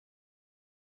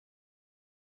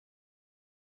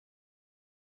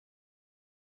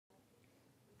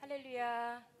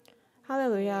할렐루야.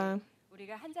 Hallelujah.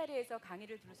 우리가 한 자리에서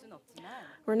강의를 들을 수는 없지만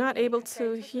We're not able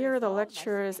to hear the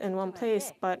lectures in one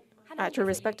place, but at your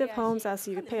respective homes, as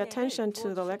you pay attention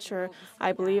to the lecture,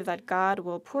 I believe that God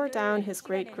will pour down His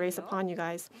great grace upon you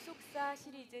guys. 구속사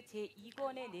시리즈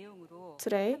제2권의 내용으로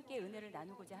Today, 함께 은혜를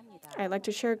나누고자 합니다. I'd like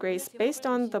to share grace based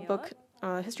on the book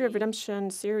History of Redemption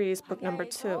series, book number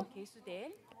 2.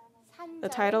 계수된 The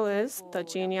title is The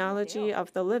Genealogy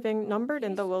of the Living Numbered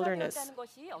in the Wilderness.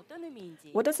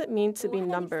 What does it mean to be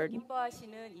numbered?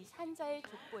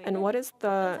 And what is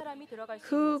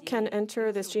who can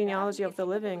enter this genealogy of the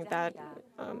living that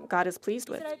God is pleased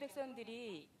with?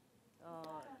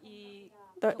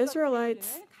 The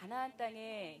Israelites,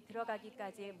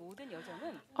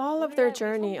 all of their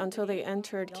journey until they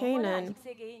entered Canaan,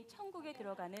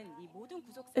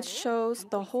 it shows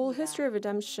the whole history of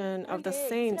redemption of the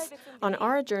saints on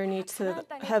our journey to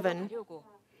heaven.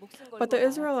 But the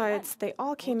Israelites, they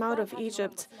all came out of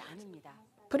Egypt,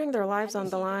 putting their lives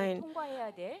on the line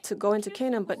to go into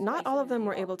Canaan, but not all of them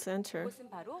were able to enter.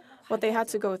 What they had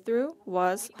to go through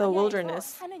was the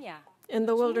wilderness. In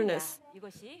the wilderness,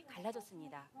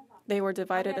 they were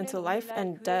divided into life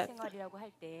and death.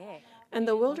 And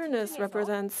the wilderness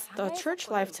represents the church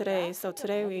life today. So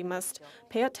today we must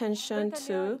pay attention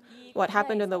to what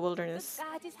happened in the wilderness.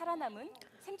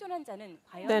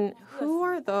 Then who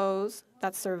are those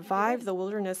that survived the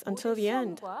wilderness until the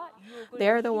end? They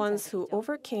are the ones who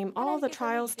overcame all the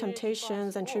trials,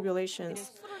 temptations, and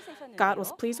tribulations. God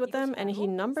was pleased with them and He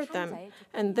numbered them.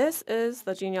 And this is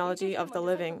the genealogy of the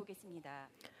living.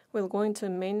 We'll go into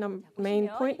main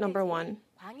point number 1.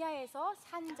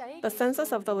 The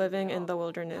census of the living in the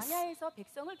wilderness.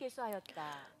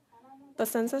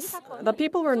 The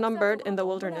people were numbered in the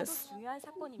wilderness.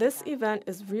 This event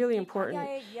is really important,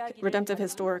 redemptive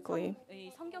historically.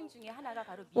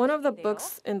 One of the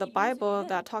books in the Bible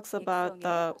that talks about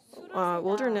the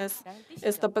wilderness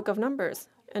is the book of Numbers,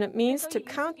 and it means to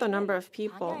count the number of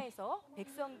people.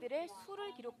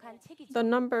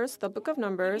 The book of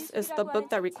Numbers, is the book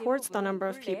that records the number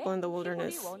of people in the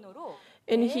wilderness.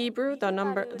 In Hebrew, the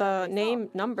name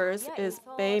Numbers is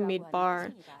Be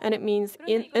Midbar, and it means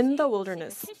in the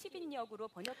wilderness.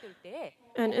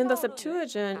 And in the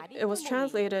Septuagint, it was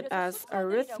translated as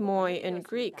arithmoi in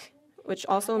Greek, which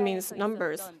also means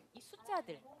numbers.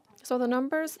 So the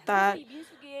numbers that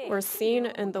were seen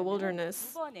in the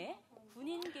wilderness.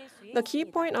 The key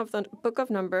point of the book of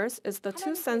Numbers is the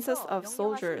 2 census of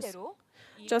soldiers.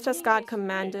 Just as God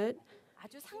commanded,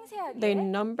 they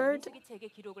numbered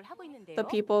the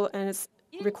people, and it's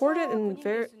recorded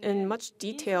in much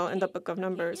detail in the book of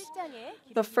Numbers.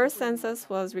 The first census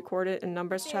was recorded in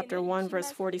Numbers chapter 1,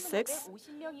 verse 46,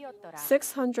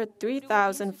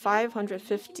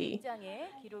 603,550.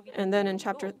 And then in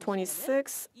chapter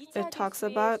 26, it talks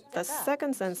about the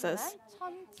second census,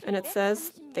 and it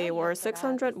says they were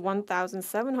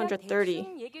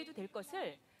 601,730.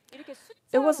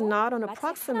 It was not an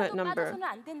approximate number,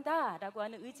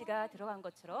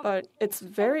 but it's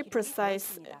very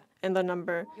precise in the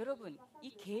number.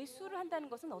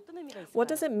 What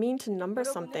does it mean to number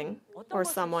something or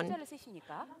someone?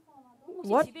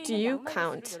 What do you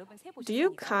count? Do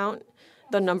you count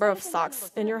the number of socks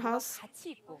in your house?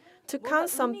 To count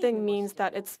something means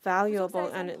that it's valuable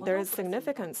and there is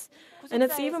significance. And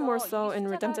it's even more so in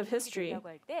redemptive history.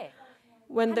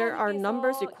 When there are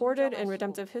numbers recorded in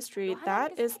redemptive history,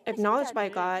 that is acknowledged by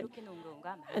God,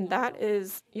 and that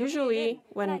is usually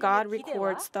when God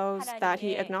records those that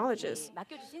He acknowledges.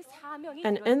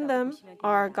 And in them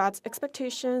are God's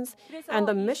expectations and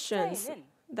the missions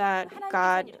that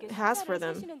God has for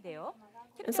them.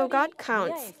 And so God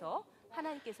counts,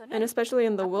 and especially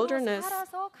in the wilderness,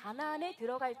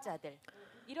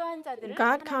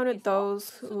 God counted those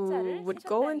who would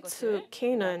go into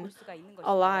Canaan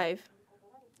alive.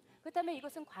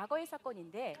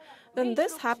 Then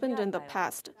this happened in the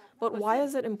past. But why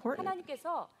is it important?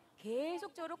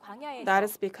 That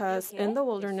is because in the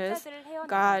wilderness,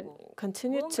 God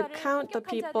continued to count the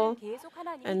people,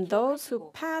 and those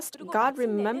who passed, God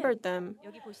remembered them.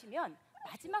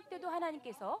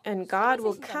 And God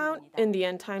will count in the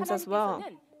end times as well.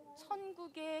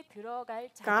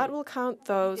 God will count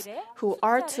those who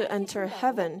are to enter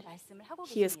heaven.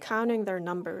 He is counting their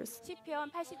numbers.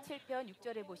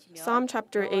 Psalm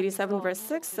chapter 87 verse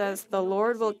 6 says, "The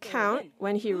Lord will count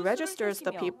when He registers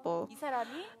the people.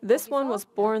 This one was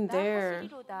born there."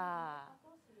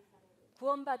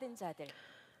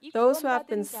 Those who have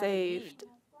been saved,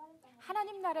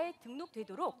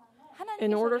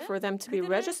 in order for them to be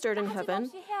registered in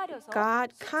heaven,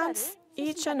 God counts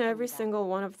each and every single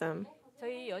one of them.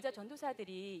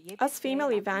 As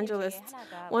female evangelists,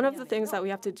 one of the things that we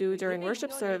have to do during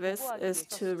worship service is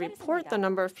to report the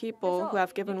number of people who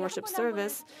have given worship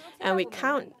service, and we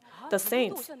count the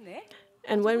saints.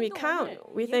 And when we count,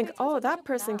 we think, oh, that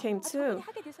person came too.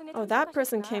 Oh, that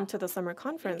person came to the summer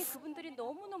conference.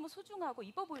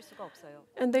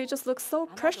 And they just look so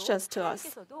precious to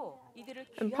us.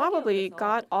 And probably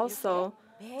God also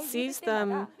sees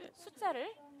them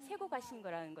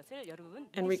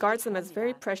and regards them as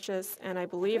very precious, and I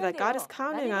believe that God is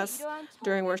counting us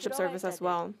during worship service as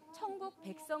well.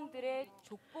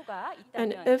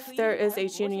 And if there is a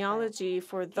genealogy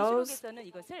for those,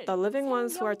 the living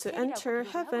ones who are to enter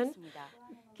heaven,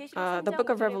 the book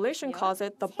of Revelation calls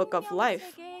it the book of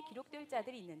life.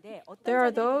 There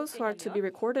are those who are to be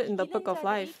recorded in the book of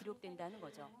life,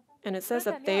 and it says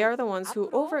that they are the ones who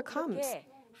overcomes.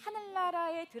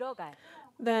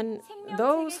 Then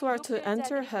those who are to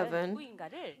enter heaven,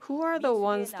 who are the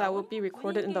ones that will be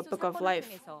recorded in the book of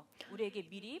life?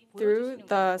 Through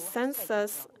the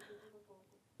census,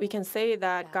 we can say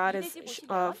that God is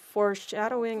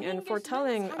foreshadowing and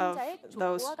foretelling of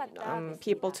those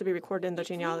people to be recorded in the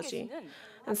genealogy.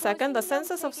 And second, the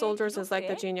census of soldiers is like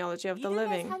the genealogy of the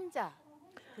living.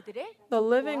 The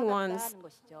living ones,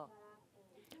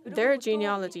 their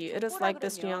genealogy, it is like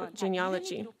this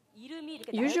genealogy.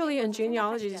 Usually in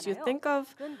genealogies, you think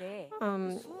of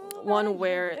one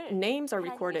where names are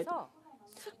recorded.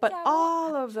 But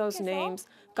all of those names,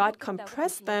 God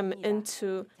compressed them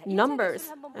into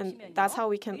numbers, and that's how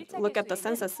we can look at the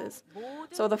censuses.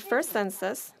 So the first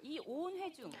census,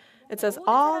 it says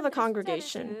all the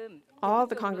congregation,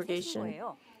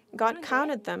 God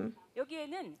counted them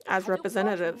as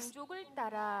representatives.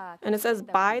 And it says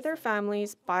by their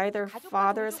families, by their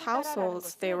fathers'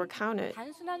 households, they were counted.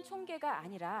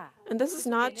 And this is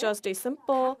not just a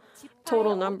simple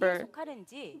total number,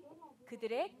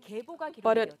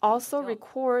 but it also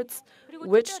records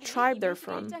which tribe they're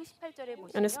from.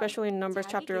 And especially in Numbers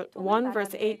chapter 1,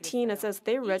 verse 18, it says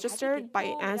they registered by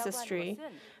ancestry.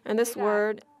 And this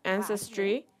word,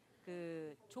 ancestry,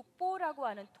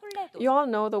 you all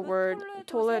know the word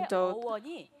toledot,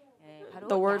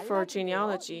 the word for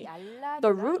genealogy.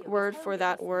 The root word for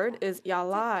that word is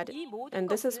yalad, and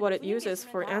this is what it uses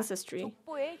for ancestry.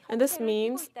 And this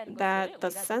means that the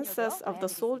census of the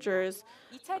soldiers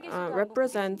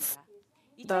represents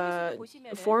the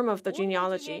form of the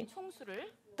genealogy.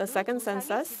 The second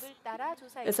census,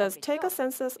 it says, take a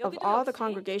census of all the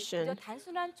congregation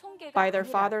by their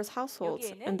fathers'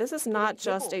 households. And this is not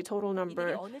just a total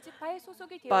number,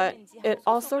 but it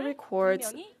also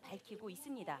records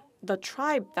the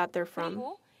tribe that they're from.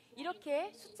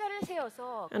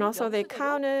 And also they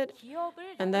counted,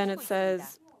 and then it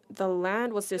says the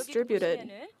land was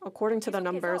distributed according to the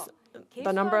number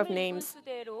of names.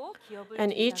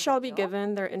 And each shall be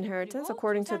given their inheritance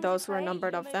according to those who are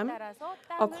numbered of them.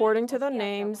 According to the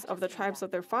names of the tribes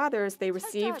of their fathers, they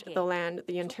received the land,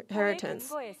 the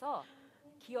inheritance.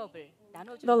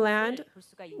 The land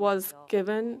was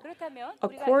given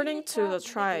according to the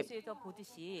tribe.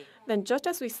 Then just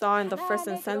as we saw in the first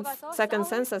and second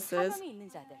censuses,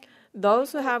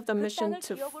 those who have the mission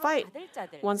to fight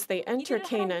once they enter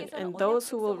Canaan and those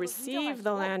who will receive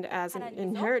the land as an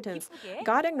inheritance,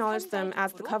 God acknowledged them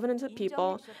as the covenanted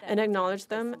people and acknowledged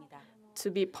them to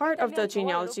be part of the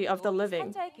genealogy of the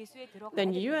living.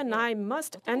 Then you and I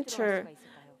must enter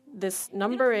this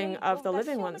numbering of the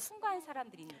living ones.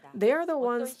 They are the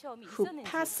ones who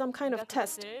pass some kind of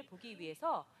test.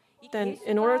 Then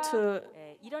in order to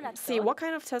see what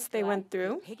kind of test they went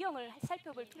through,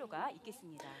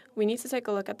 we need to take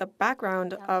a look at the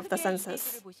background of the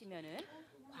census.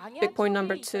 Big point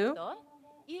number 2,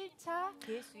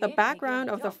 the background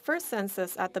of the first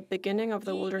census at the beginning of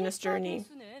the wilderness journey.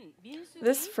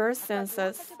 This first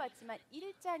census,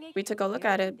 we took a look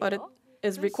at it, but it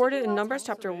is recorded in Numbers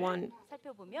chapter 1.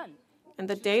 And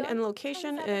the date and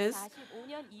location is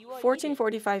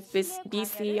 1445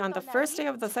 BC on the first day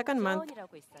of the second month,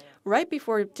 right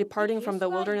before departing from the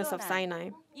wilderness of Sinai.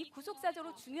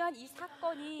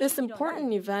 This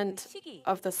important event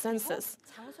of the census,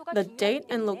 the date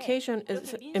and location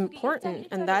is important,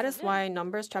 and that is why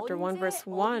Numbers chapter 1 verse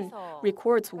 1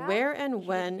 records where and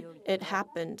when it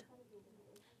happened.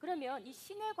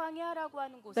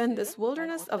 Then this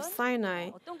wilderness of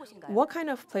Sinai, what kind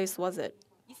of place was it?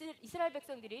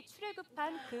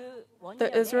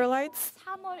 The Israelites,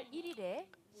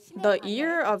 the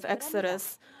year of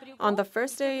Exodus, on the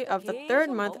first day of the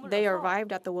third month, they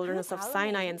arrived at the wilderness of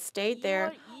Sinai and stayed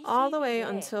there all the way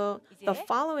until the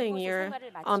following year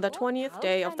on the 20th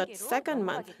day of the second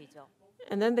month.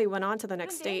 And then they went on to the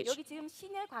next 그런데 stage. 여기 지금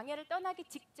시내 광야를 떠나기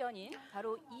직전인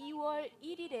바로 2월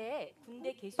 1일에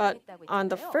군대 개시를 But 했다고 on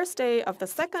the 했잖아요. first day of the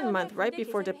second month, right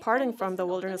before departing from the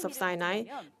wilderness of Sinai,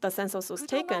 the census was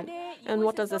taken. And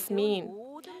what does this mean?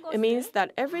 It means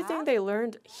that everything they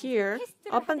learned here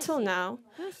up until now,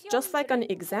 just like an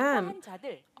exam,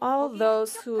 all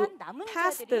those who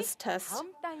passed this test,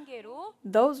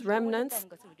 those remnants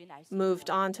moved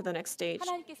on to the next stage.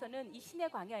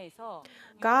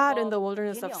 God in the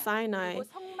wilderness of Sinai,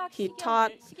 He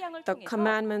taught the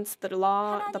commandments, the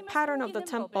law, the pattern of the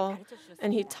temple,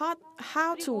 and He taught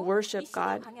how to worship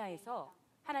God,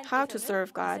 how to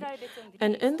serve God.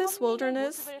 And in this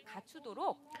wilderness,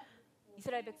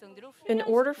 in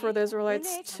order for the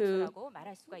Israelites to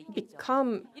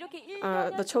become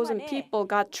the chosen people,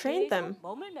 God trained them.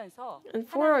 And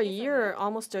for a year,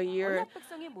 almost a year,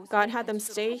 God had them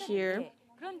stay here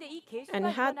and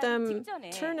had them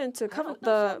turn into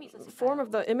the form of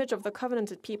the image of the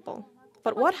covenanted people.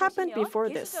 But what happened before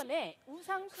this?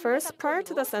 First, prior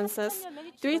to the census,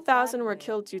 3,000 were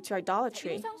killed due to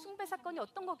idolatry.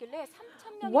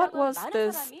 What was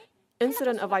this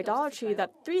incident of idolatry that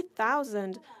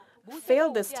 3,000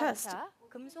 failed this test?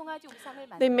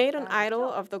 They made an idol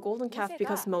of the golden calf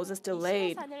because Moses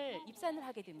delayed.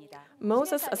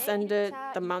 Moses ascended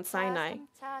the Mount Sinai.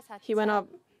 He went up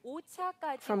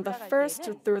from the first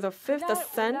through the fifth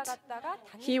ascent.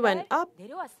 He went up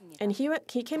and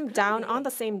he came down on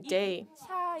the same day.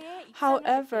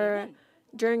 However,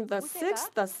 during the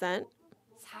sixth ascent,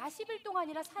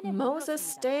 Moses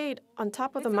stayed on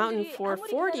top of the mountain for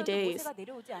 40 days.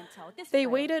 They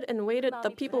waited and waited,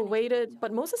 the people waited,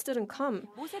 but Moses didn't come,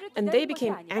 and they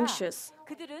became anxious.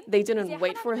 They didn't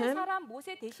wait for him,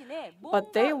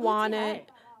 but they wanted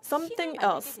something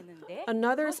else,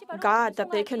 another God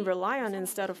that they can rely on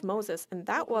instead of Moses, and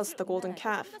that was the golden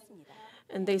calf.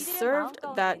 And they served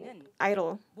that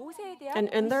idol. And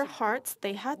in their hearts,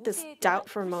 they had this doubt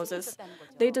for Moses.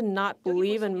 They did not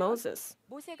believe in Moses.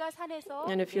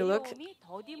 And if you look,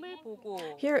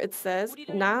 here it says,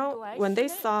 now when they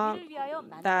saw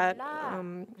that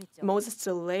Moses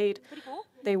delayed,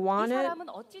 they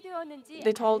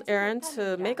told Aaron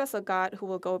to make us a God who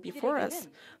will go before us.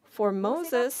 For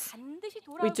Moses,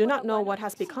 we do not know what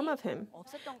has become of him.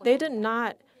 They did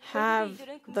not have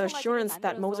the assurance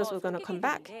that Moses was going to come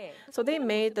back. So they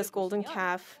made this golden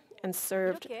calf and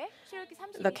served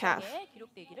the calf.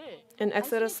 In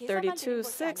Exodus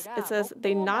 32:6, it says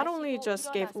they not only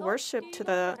just gave worship to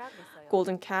the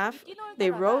golden calf,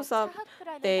 they rose up,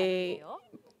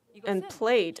 and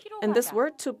played. And this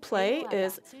word to play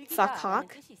is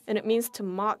sakak, and it means to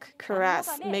mock,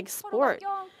 caress, make sport.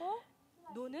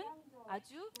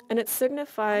 And it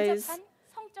signifies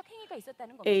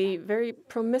a very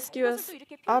promiscuous,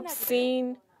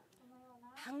 obscene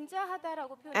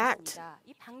act.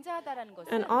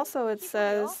 And also it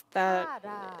says that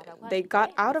they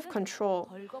got out of control.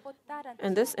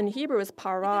 And this in Hebrew is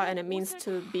para, and it means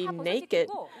to be naked.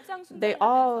 They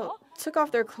all took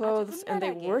off their clothes and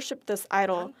they worshipped this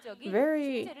idol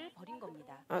very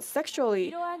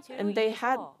sexually, and they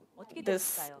had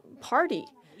this party.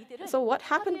 So what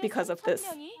happened because of this?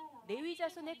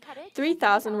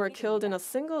 3,000 were killed in a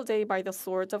single day by the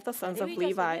swords of the sons of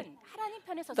Levi.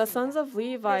 The sons of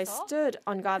Levi stood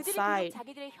on God's side.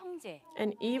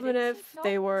 And even if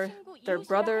they were their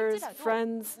brothers,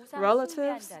 friends,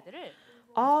 relatives,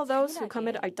 all those who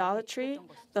commit idolatry,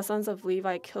 the sons of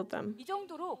Levi killed them.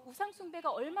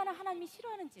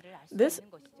 This,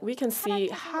 we can see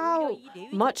how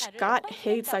much God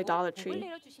hates idolatry.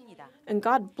 And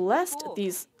God blessed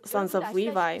these sons of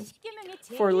Levi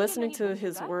for listening to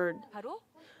His word.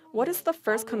 What is the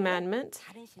first commandment?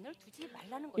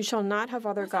 You shall not have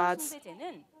other gods.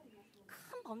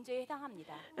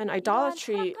 And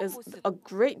idolatry is a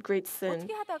great, great sin.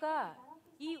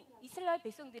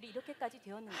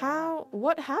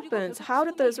 What happened? How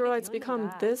did the Israelites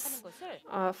become this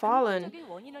fallen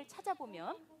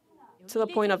to the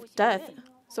point of death?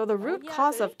 So the root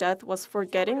cause of death was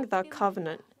forgetting the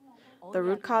covenant. The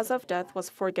root cause of death was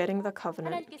forgetting the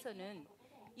covenant.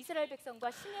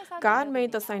 God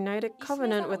made the Sinaitic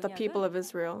covenant with the people of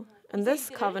Israel, and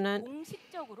this covenant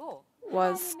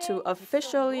was to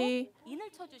officially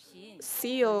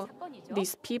seal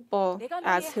these people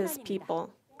as His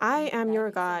people. I am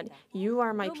your God, you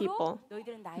are my people.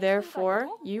 Therefore,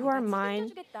 you are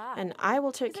mine, and I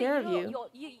will take care of you.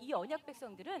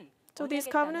 So these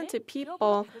covenanted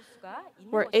people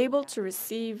were able to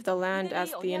receive the land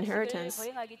as the inheritance,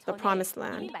 the promised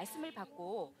land.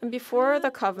 And before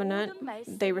the covenant,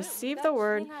 they received the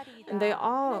word, and they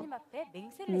all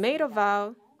made a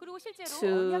vow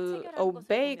to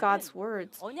obey God's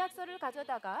words. 언약서를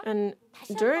가져다가 And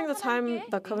during the time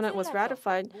the covenant was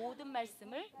ratified, 모든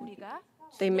말씀을 우리가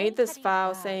they made this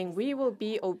vow saying, we will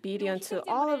be obedient to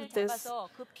all of this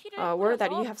word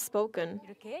that you have spoken.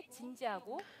 이렇게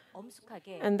진지하고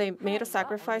엄숙하게 And they made a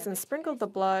sacrifice and sprinkled the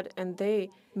blood, and they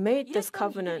made this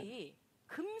covenant.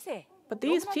 금세 But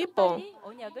these people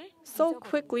so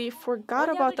quickly forgot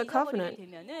about the covenant.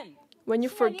 When you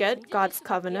forget God's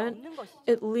covenant,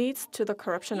 it leads to the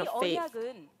corruption of faith.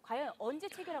 언약은 과연 언제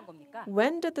체결한 겁니까?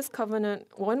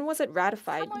 When was it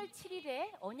ratified? 3월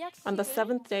 7일에 언약 On the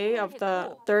 7th day of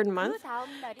the 3rd month,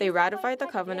 they ratified the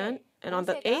covenant, and on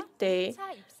the 8th day,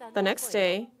 the next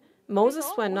day, Moses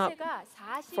went up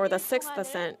for the 6th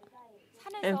ascent.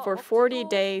 And for 40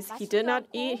 days, he did not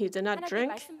eat, he did not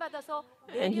drink,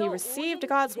 and he received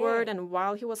God's word. And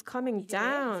while he was coming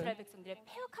down,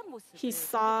 he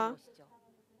saw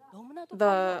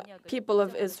the people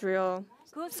of Israel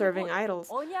serving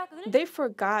idols. They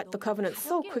forgot the covenant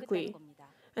so quickly,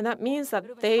 and that means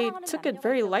that they took it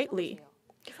very lightly.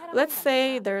 Let's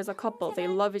say there's a couple, they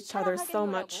love each other so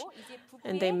much,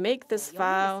 and they make this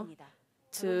vow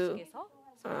to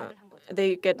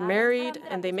they get married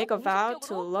and they make a vow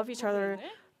to love each other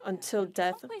until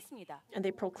death, and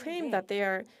they proclaim that they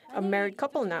are a married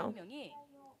couple now.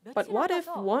 But what if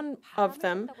one of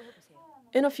them,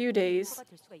 in a few days,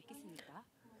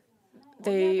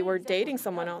 they were dating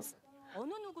someone else?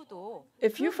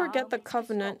 If you forget the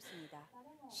covenant,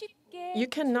 you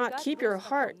cannot keep your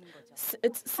heart.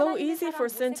 It's so easy for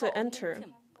sin to enter.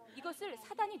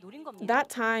 That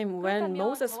time when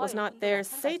Moses was not there,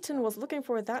 Satan was looking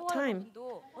for that time.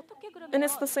 And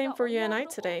it's the same for you and I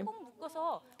today.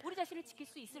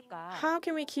 How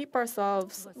can we keep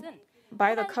ourselves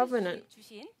by the covenant?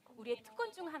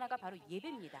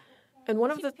 And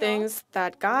one of the things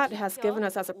that God has given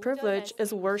us as a privilege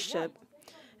is worship.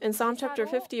 In Psalm chapter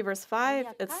 50, verse 5,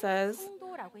 it says,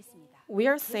 we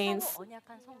are saints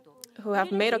who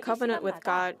have made a covenant with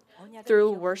God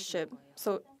through worship.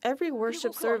 So every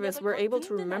worship service, we're able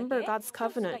to remember God's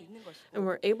covenant, and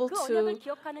we're able to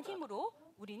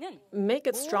make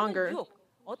it stronger.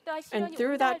 And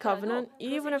through that covenant,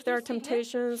 even if there are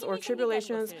temptations or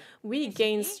tribulations, we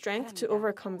gain strength to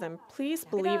overcome them. Please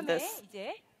believe this.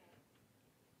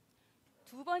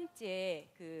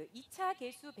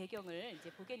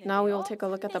 Now we will take a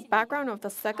look at the background of the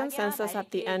second census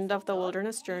at the end of the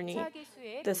wilderness journey.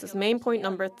 This is main point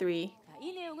number 3.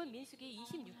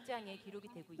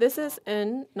 This is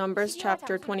in Numbers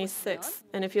chapter 26.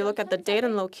 And if you look at the date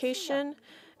and location,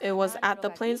 it was at the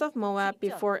plains of Moab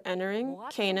before entering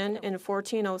Canaan in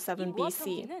 1407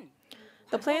 BC.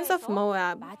 The plains of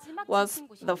Moab was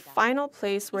the final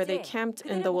place where they camped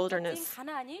in the wilderness.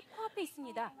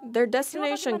 Their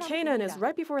destination, Canaan, is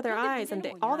right before their eyes, and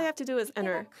all they have to do is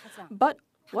enter. But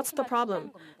what's the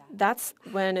problem? That's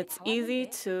when it's easy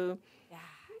to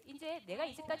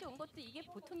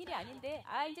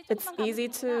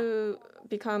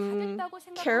become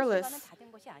careless.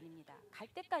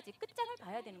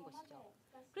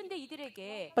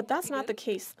 But that's not the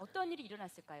case.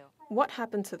 What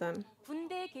happened to them?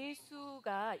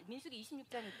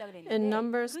 In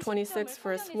Numbers 26,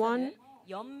 verse 1,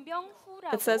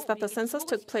 it says that the census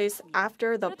took place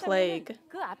after the plague.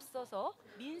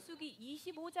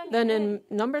 Then in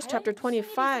Numbers chapter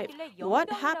 25,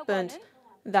 what happened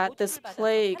that this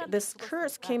plague, this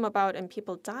curse came about and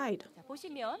people died?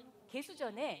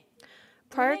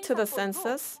 Prior to the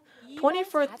census,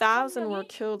 24,000 were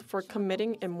killed for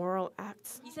committing immoral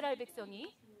acts.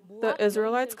 The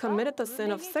Israelites committed the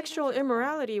sin of sexual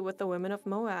immorality with the women of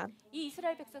Moab.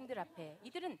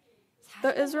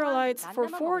 The Israelites, for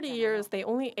 40 years, they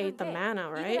only ate the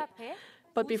manna, right?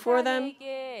 But before them,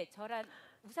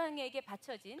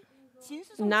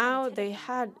 now they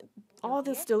had all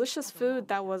this delicious food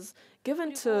that was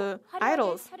given to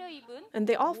idols, and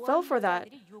they all fell for that.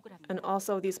 And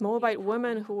also these Moabite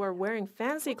women who were wearing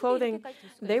fancy clothing,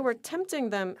 they were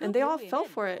tempting them, and they all fell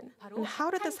for it. And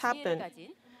how did this happen?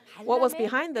 What was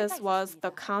behind this was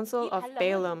the Council of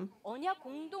Balaam.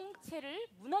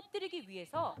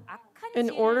 In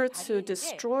order to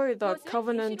destroy the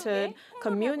covenanted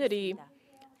community,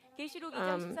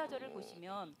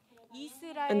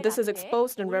 and this is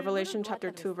exposed in Revelation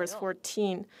chapter 2, verse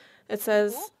 14. It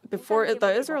says, before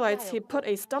the Israelites, he put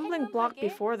a stumbling block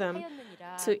before them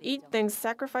to eat things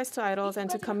sacrificed to idols and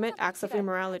to commit acts of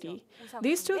immorality.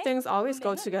 These two things always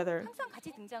go together: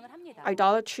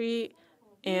 idolatry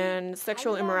and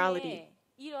sexual immorality.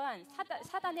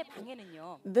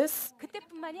 This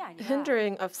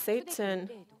hindering of Satan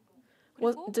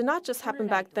did not just happen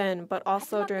back then, but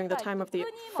also during the time of the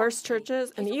first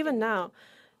churches and even now.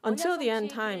 Until the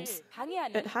end times,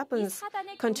 it happens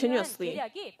continuously.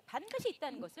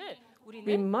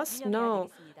 We must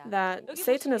know that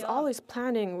Satan is always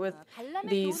planning with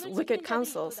these wicked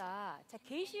counsels.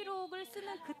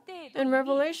 In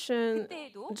Revelation,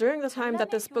 during the time that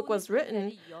this book was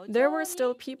written, there were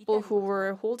still people who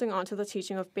were holding on to the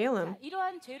teaching of Balaam.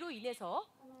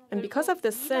 And because of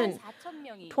this sin,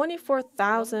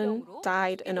 24,000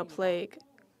 died in a plague.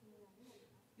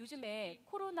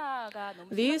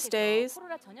 These days,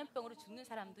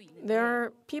 there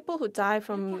are people who die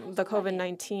from the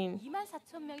COVID-19,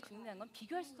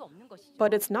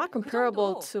 but it's not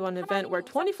comparable to an event where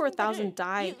 24,000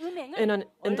 died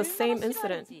in the same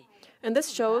incident. And this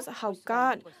shows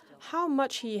how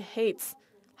much He hates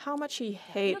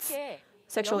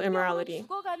sexual immorality.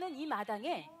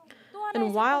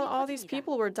 And while all these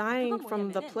people were dying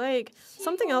from the plague,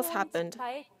 something else happened,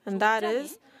 and that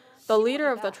is the leader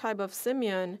of the tribe of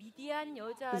Simeon,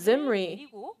 Zimri,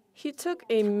 he took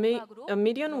a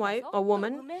Midian wife, a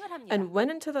woman, and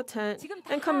went into the tent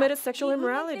and committed sexual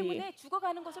immorality.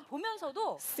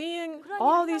 Seeing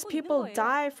all these people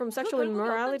die from sexual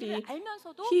immorality,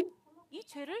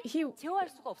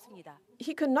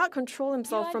 he could not control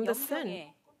himself from the sin.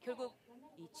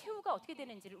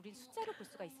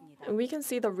 And we can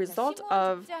see the result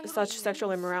of such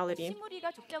sexual immorality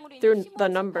through the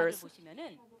numbers.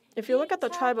 If you look at the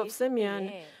tribe of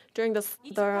Simeon, during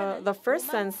the first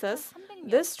census,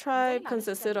 this tribe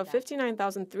consisted of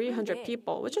 59,300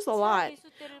 people, which is a lot.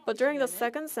 But during the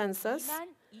second census,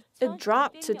 it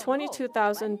dropped to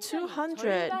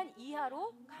 22,200.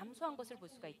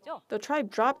 The tribe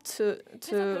dropped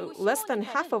to less than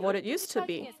half of what it used to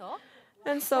be.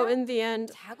 And so in the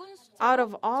end, out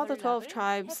of all the 12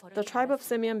 tribes, the tribe of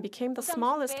Simeon became the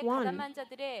smallest one.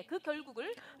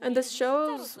 And this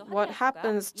shows what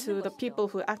happens to the people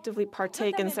who actively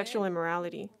partake in sexual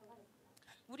immorality.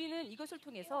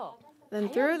 Then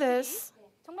through this,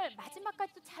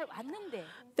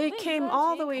 they came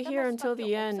all the way here until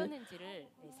the end.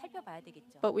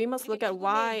 But we must look at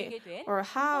why or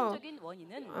how,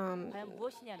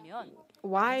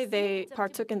 why they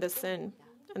partook in this sin.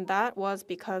 And that was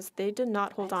because they did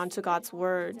not hold on to God's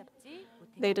word.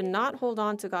 They did not hold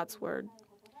on to God's word.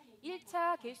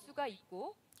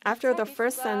 After the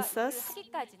first census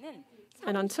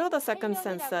and until the second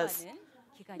census,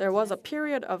 there was a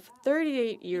period of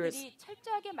 38 years.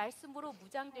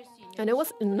 And it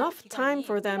was enough time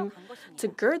for them to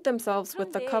gird themselves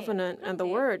with the covenant and the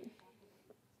word.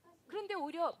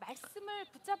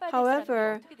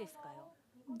 However,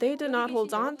 they did not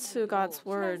hold on to God's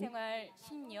word.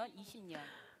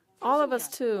 All of us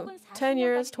too, 10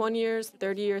 years, 20 years,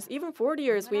 30 years, even 40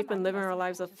 years, we've been living our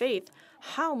lives of faith.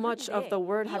 How much of the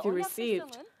word have you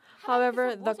received?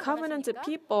 However, the covenanted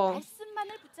people,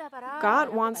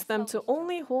 God wants them to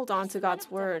only hold on to God's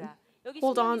word.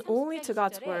 Hold on only to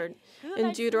God's word.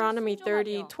 In Deuteronomy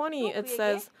 30:20, it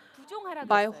says,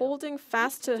 by holding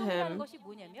fast to Him,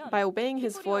 by obeying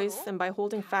His voice, and by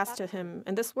holding fast to Him.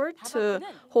 And this word to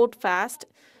hold fast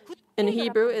in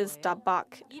Hebrew is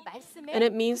dabak, and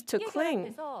it means to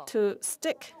cling, to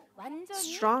stick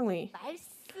strongly.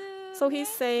 So he's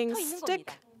saying,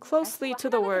 stick closely to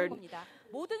the word.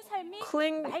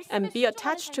 Cling and be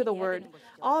attached to the word.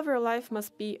 All of your life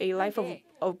must be a life of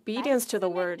obedience to the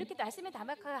word.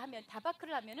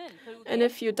 And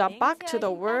if you dabak to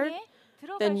the word,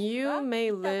 then you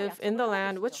may live in the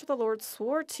land which the Lord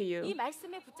swore to you.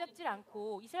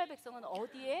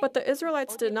 But the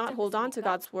Israelites did not hold on to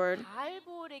God's word,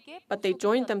 but they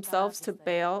joined themselves to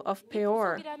Baal of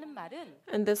Peor.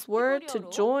 And this word to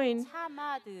join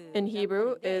in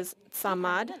Hebrew is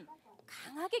samad,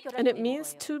 and it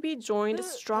means to be joined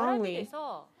strongly.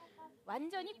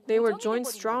 They were joined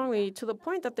strongly to the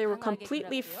point that they were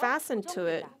completely fastened to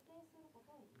it.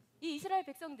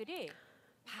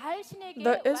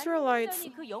 The Israelites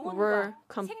were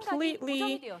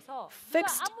completely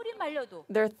fixed.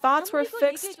 Their thoughts were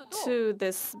fixed to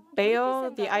this Baal,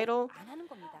 the idol,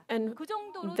 and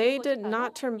they did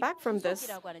not turn back from this.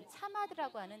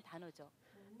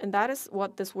 And that is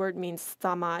what this word means,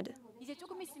 samad.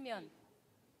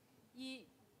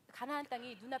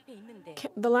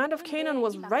 The land of Canaan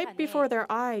was right before their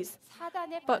eyes.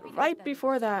 But right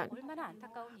before that,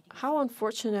 how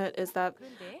unfortunate is that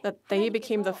they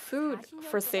became the food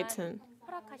for Satan.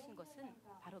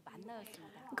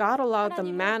 God allowed the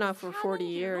manna for 40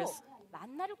 years.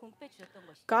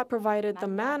 God provided the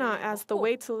manna as the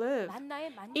way to live.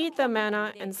 Eat the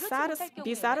manna and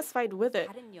be satisfied with it.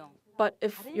 But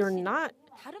if you're not,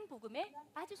 다른 복음에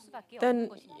빠질 수밖에 then 없는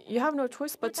것입니다. you have no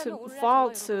choice but to 그렇다면 오늘날 fall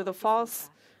저와 to 여러분 the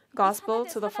false gospel,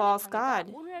 to the false 사단의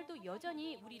God. 방해가 오늘날도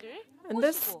여전히 우리를 And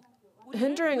this 꼬시고 우리를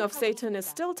hindering of 유혹하고 Satan is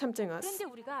있습니다. still tempting us 그런데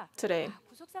우리가 today.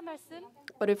 구속사 말씀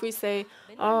But if we say,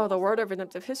 oh, the word of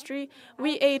redemptive history,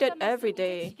 we ate it every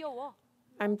day. 지겨워.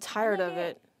 I'm tired of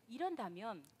it.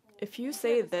 이런다면 If you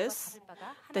say this,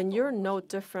 then you're no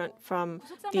different from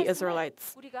the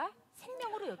Israelites. 우리가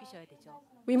생명으로 여기셔야 되죠.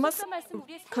 We must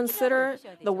consider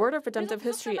the word of redemptive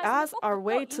history as our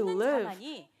way to live.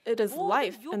 It is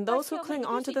life, and those who cling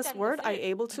on to this word are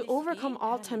able to overcome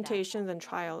all temptations and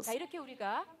trials. 자, 이렇게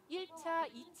우리가 1차,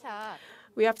 2차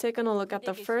We have taken a look at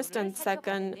the first and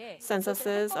second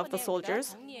censuses of the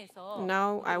soldiers.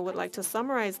 Now I would like to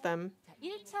summarize them.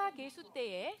 1차 계수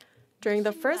때에 During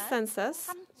the first census,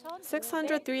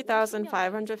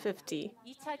 603,550,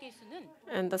 2차 계수는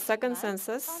and the second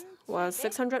census was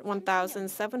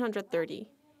 601,730.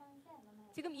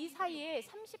 지금 이 사이에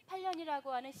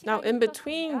 38년이라고 하는 시간이 Now, in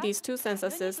between 흘렀으니까 these two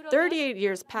censuses, 38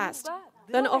 years passed.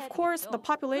 Then, of course, the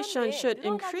population should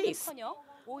increase.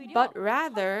 But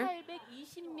rather,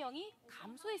 820명이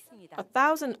감소했습니다.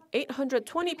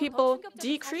 1,820 people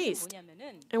decreased.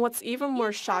 And what's even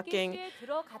more shocking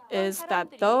is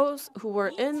that those who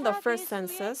were in the first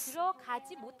census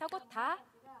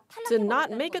did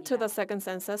not make it to the second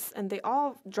census, and they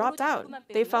all dropped out.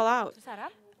 They fell out.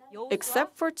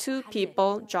 Except for two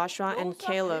people, Joshua and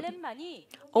Caleb.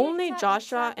 Only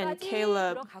Joshua and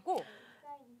Caleb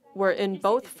were in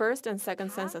both first and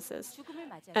second censuses.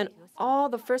 And all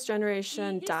the first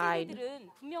generation died.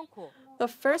 The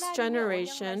first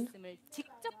generation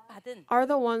are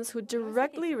the ones who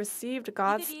directly received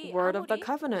God's word of the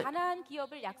covenant.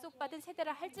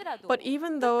 But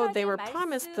even though they were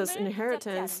promised this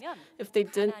inheritance, if they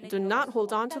do not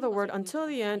hold on to the word until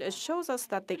the end, it shows us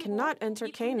that they cannot enter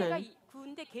Canaan.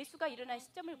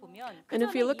 And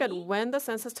if you look at when the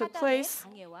census took place,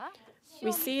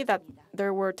 we see that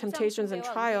there were temptations and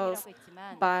trials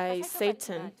by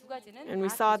Satan. And we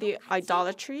saw the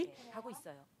idolatry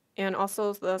and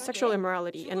also the sexual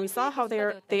immorality. And we saw how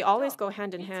they always go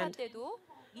hand in hand.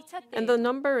 And the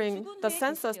numbering, the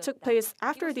census took place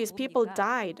after these people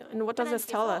died. And what does this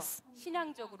tell us?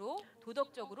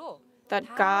 That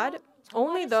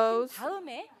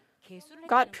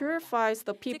God purifies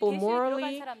the people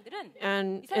morally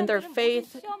and in their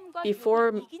faith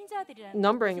before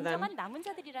numbering them.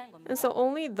 And so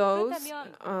only those,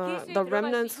 the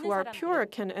remnants who are pure,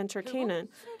 can enter Canaan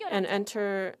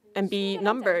and be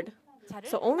numbered.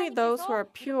 So only those who are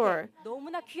pure,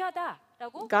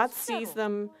 God sees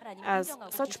them as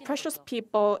such precious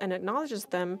people and acknowledges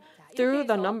them through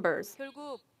the numbers.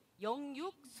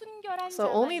 So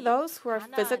only those who are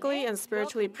physically and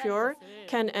spiritually pure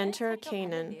can enter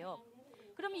Canaan.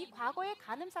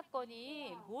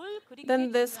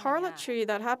 Then this harlotry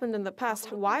that happened in the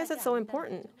past, why is it so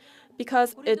important?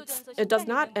 Because it does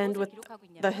not end with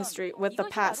the history, with the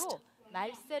past.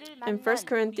 In 1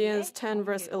 Corinthians 10,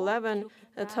 verse 11,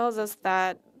 it tells us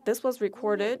that this was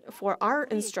recorded for our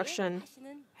instruction.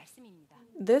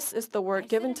 This is the word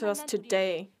given to us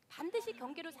today.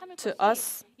 To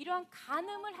us,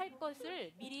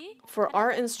 for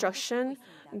our instruction,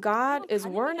 God is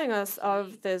warning us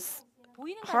of this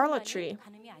harlotry.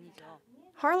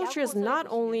 Harlotry is not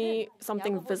only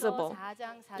something visible.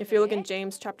 If you look in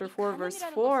James chapter 4, verse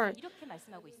 4,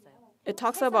 it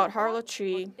talks about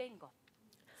harlotry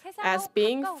as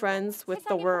being friends with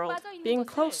the world, being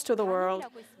close to the world,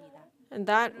 and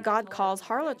that God calls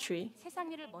harlotry.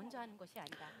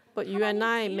 But you and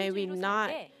I, may we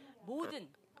not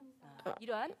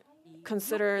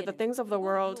consider the things of the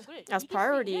world as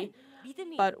priority,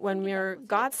 but when we're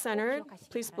God-centered,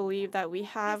 please believe that we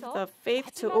have the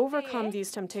faith to overcome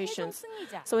these temptations.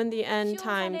 So in the end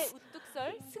times,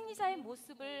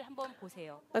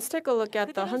 let's take a look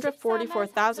at the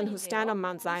 144,000 who stand on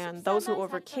Mount Zion, those who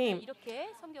overcame.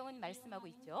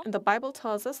 And the Bible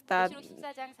tells us that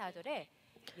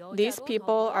these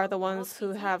people are the ones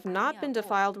who have not been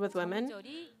defiled with women,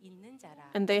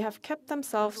 and they have kept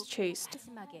themselves chaste.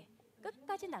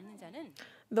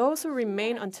 Those who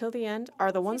remain until the end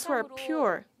are the ones who are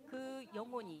pure.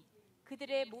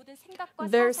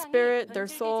 Their spirit, their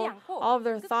soul, all of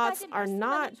their thoughts are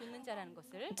not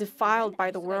defiled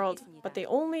by the world, but they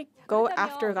only go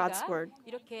after God's word.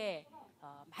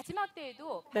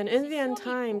 Then in the end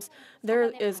times, there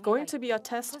is going to be a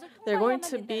test. There's going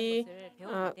to be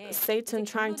Satan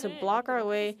trying to block our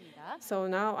way. So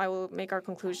now I will make our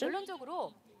conclusion.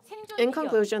 In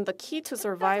conclusion, the key to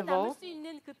survival,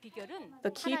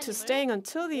 the key to staying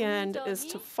until the end is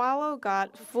to follow God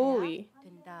fully.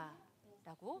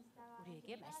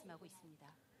 우리에게 말씀하고 있습니다.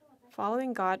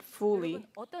 Following God fully. 여러분,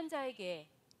 어떤 자에게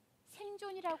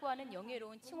생존이라고 하는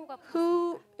영예로운 칭호가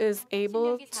Who 붙었습니까? is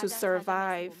able 신명기 to 4장 4절에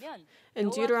survive? 보면 In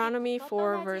Deuteronomy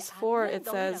 4 verse 4 it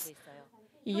says,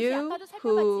 You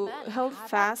who held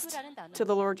fast to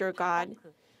the Lord your God.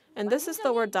 And this is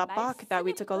the word dabak that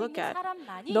we took a look at.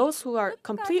 Those who are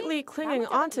completely clinging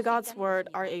on to God's word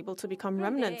are able to become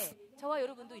remnants. 저와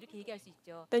여러분도 이렇게 얘기할 수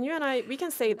있죠. Then you and I, we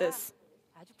can say this.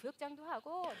 아주 부역장도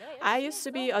하고 I used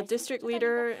to be a district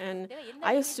leader and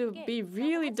I used to be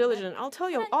really diligent. I'll tell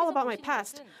you all about my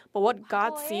past. But what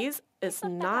God sees is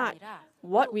not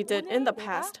what we did in the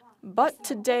past, but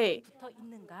today.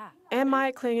 Am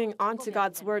I clinging on to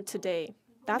God's word today?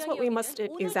 That's what we must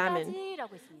examine.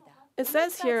 It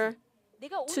says here,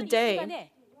 today,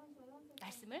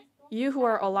 you who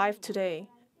are alive today,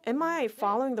 am I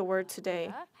following the word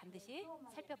today?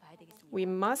 We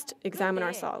must examine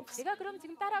ourselves.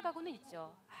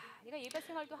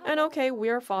 And okay, we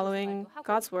are following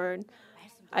God's word.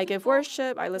 I give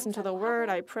worship, I listen to the word,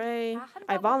 I pray,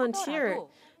 I volunteer.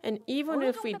 And even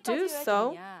if we do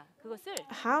so,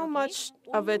 how much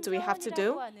of it do we have to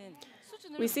do?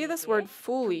 We see this word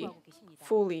fully,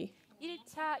 fully.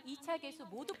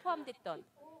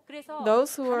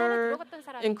 Those who were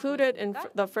included in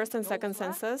the first and second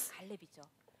census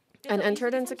and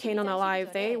entered into Canaan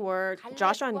alive, they were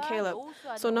Joshua and Caleb.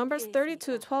 So Numbers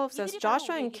 32:12 says,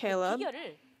 Joshua and Caleb,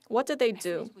 what did they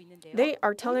do? They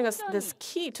are telling us this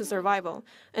key to survival.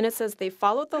 And it says they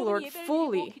followed the Lord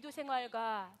fully.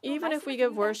 Even if we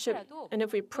give worship and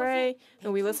if we pray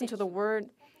and we listen to the word,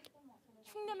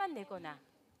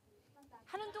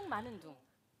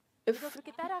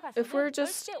 if we're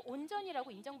just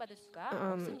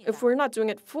if we're not doing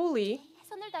it fully,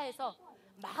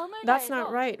 that's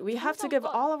not right. We have to give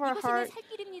all of our heart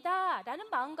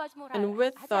and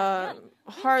with the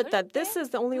heart that this is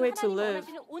the only way to live.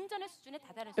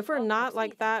 If we're not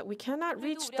like that, we cannot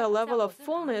reach the level of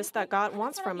fullness that God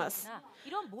wants from us.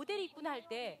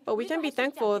 But we can be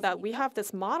thankful that we have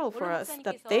this model for us,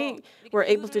 that they were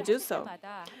able to do so.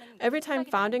 Every time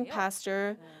founding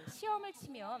pastor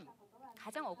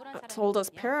told us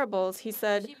parables, he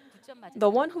said, the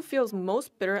one who feels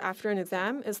most bitter after an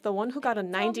exam is the one who got a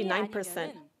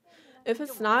 99%. If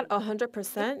it's not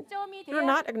 100%, you're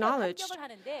not acknowledged.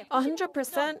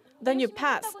 100%, then you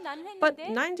pass. But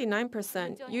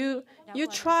 99%, you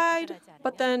tried,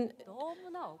 but then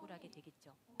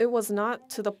it was not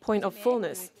to the point of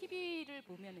fullness.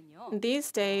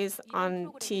 These days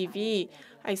on TV,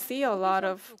 I see a lot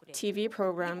of TV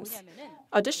programs,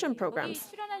 audition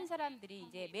programs.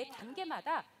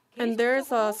 And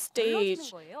there's a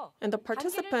stage, and the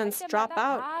participants drop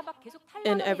out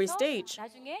in every stage.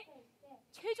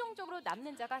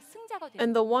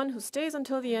 And the one who stays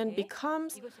until the end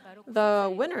becomes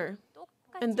the winner.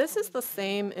 And this is the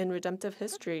same in redemptive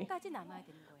history.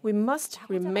 We must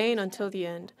remain until the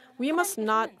end. We must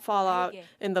not fall out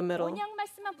in the middle.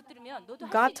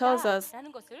 God tells us,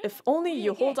 if only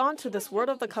you hold on to this word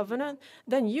of the covenant,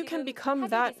 then you can become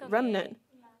that remnant.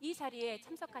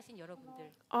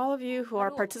 All of you who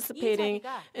are participating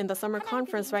in the summer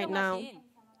conference right now,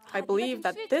 I believe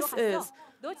that this is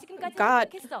God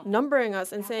numbering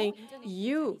us and saying,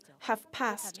 you have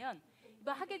passed.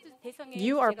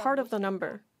 You are part of the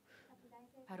number.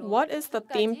 What is the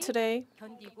theme today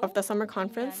of the summer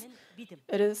conference?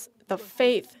 It is the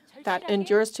faith that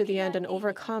endures to the end and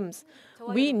overcomes.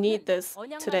 We need this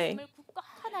today.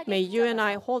 May you and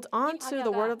I hold on to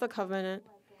the word of the covenant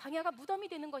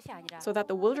so that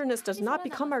the wilderness does not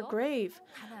become our grave,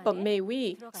 but may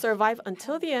we survive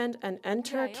until the end and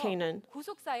enter Canaan.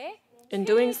 In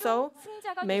doing so,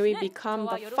 may we become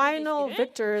the final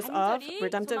victors of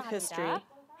redemptive history.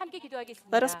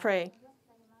 Let us pray.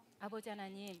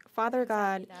 Father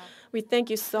God, we thank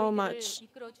you so much.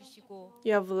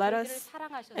 You have led us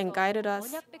and guided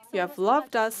us. You have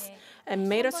loved us and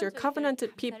made us your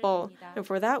covenanted people. And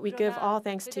for that, we give all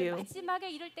thanks to you.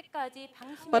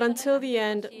 But until the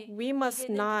end, we must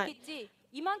not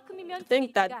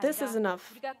think that this is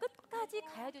enough.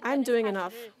 I'm doing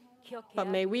enough. But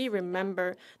may we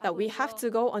remember that we have to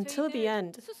go until the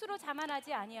end.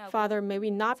 Father, may we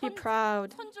not be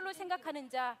proud.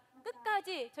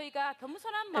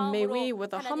 And may we,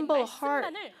 with a humble heart,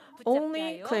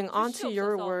 only cling on to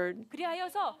your word.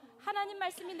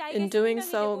 In doing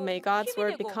so, may God's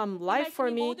word become life for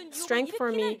me, strength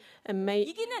for me, and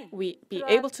may we be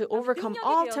able to overcome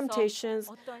all temptations.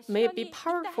 May it be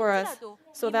power for us,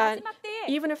 so that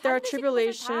even if there are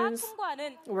tribulations,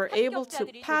 we're able to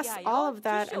pass all of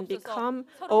that and become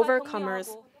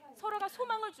overcomers.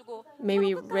 May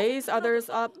we raise others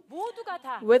up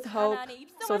with hope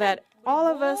so that all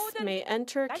of us may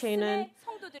enter Canaan.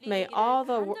 May all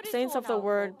the saints of the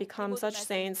word become such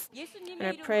saints. And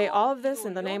I pray all of this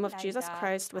in the name of Jesus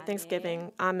Christ with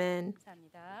thanksgiving. Amen.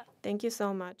 Thank you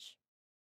so much.